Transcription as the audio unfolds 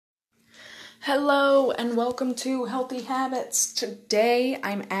Hello and welcome to Healthy Habits. Today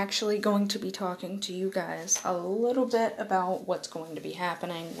I'm actually going to be talking to you guys a little bit about what's going to be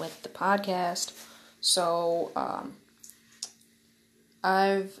happening with the podcast. So,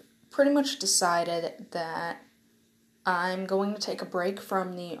 I've pretty much decided that I'm going to take a break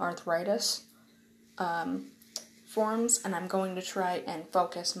from the arthritis forms, and I'm going to try and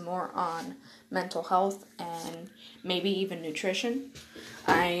focus more on mental health and maybe even nutrition.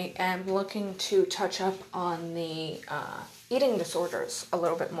 I am looking to touch up on the eating disorders a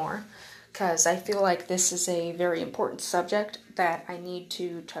little bit more because I feel like this is a very important subject that I need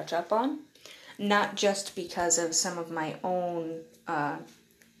to touch up on, not just because of some of my own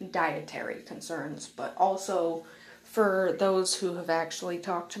dietary concerns, but also for those who have actually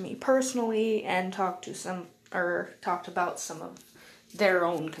talked to me personally and talked about some of their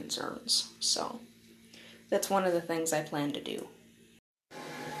own concerns. So that's one of the things I plan to do.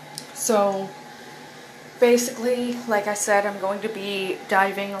 So basically, like I said, I'm going to be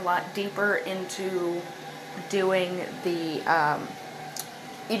diving a lot deeper into doing the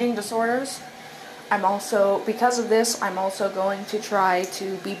eating disorders. Because of this, I'm also going to try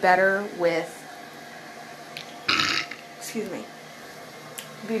to be better with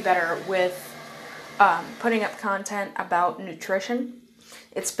putting up content about nutrition.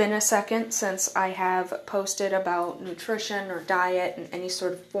 It's been a second since I have posted about nutrition or diet in any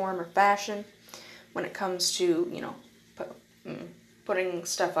sort of form or fashion when it comes to, putting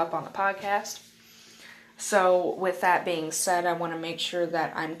stuff up on the podcast. So with that being said, I want to make sure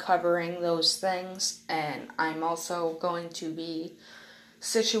that I'm covering those things, and I'm also going to be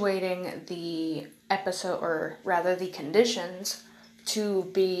situating the episode, or rather the conditions, to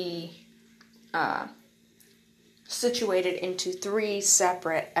be situated into 3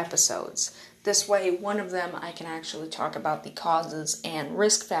 separate episodes. This way, one of them I can actually talk about the causes and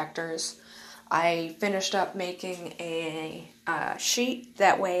risk factors. I finished up making a sheet.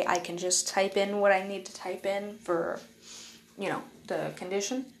 That way I can just type in what I need to type in for, the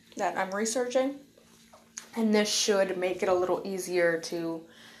condition that I'm researching. And this should make it a little easier to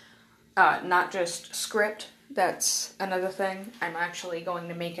not just script. That's another thing. I'm actually going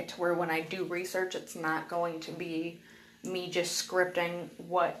to make it to where when I do research, it's not going to be me just scripting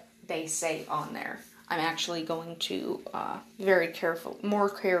what they say on there. I'm actually going to more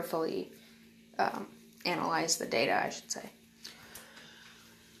carefully analyze the data, I should say.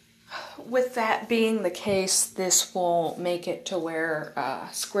 With that being the case, this will make it to where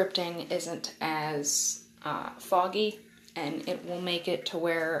scripting isn't as foggy, and it will make it to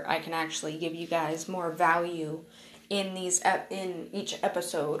where I can actually give you guys more value in each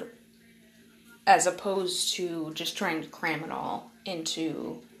episode, as opposed to just trying to cram it all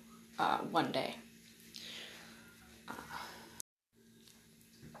into one day.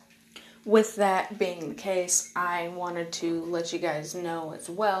 With that being the case, I wanted to let you guys know as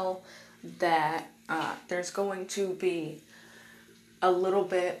well that there's going to be a little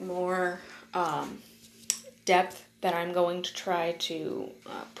bit more depth that I'm going to try to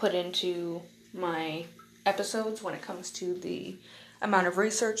put into my episodes when it comes to the amount of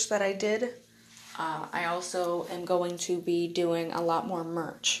research that I did. I also am going to be doing a lot more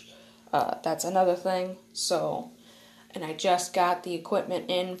merch. That's another thing. And I just got the equipment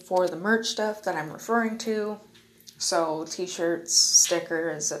in for the merch stuff that I'm referring to. So t-shirts,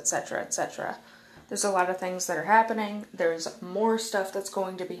 stickers, etc., etc. There's a lot of things that are happening. There's more stuff that's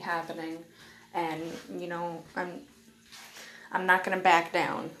going to be happening. And, I'm not going to back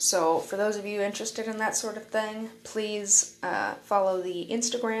down. So for those of you interested in that sort of thing, please follow the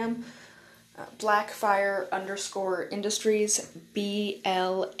Instagram, Blackfire_Industries,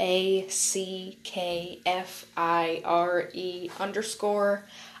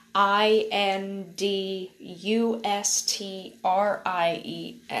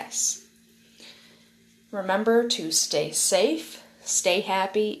 Remember to stay safe, stay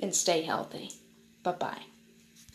happy, and stay healthy. Bye-bye.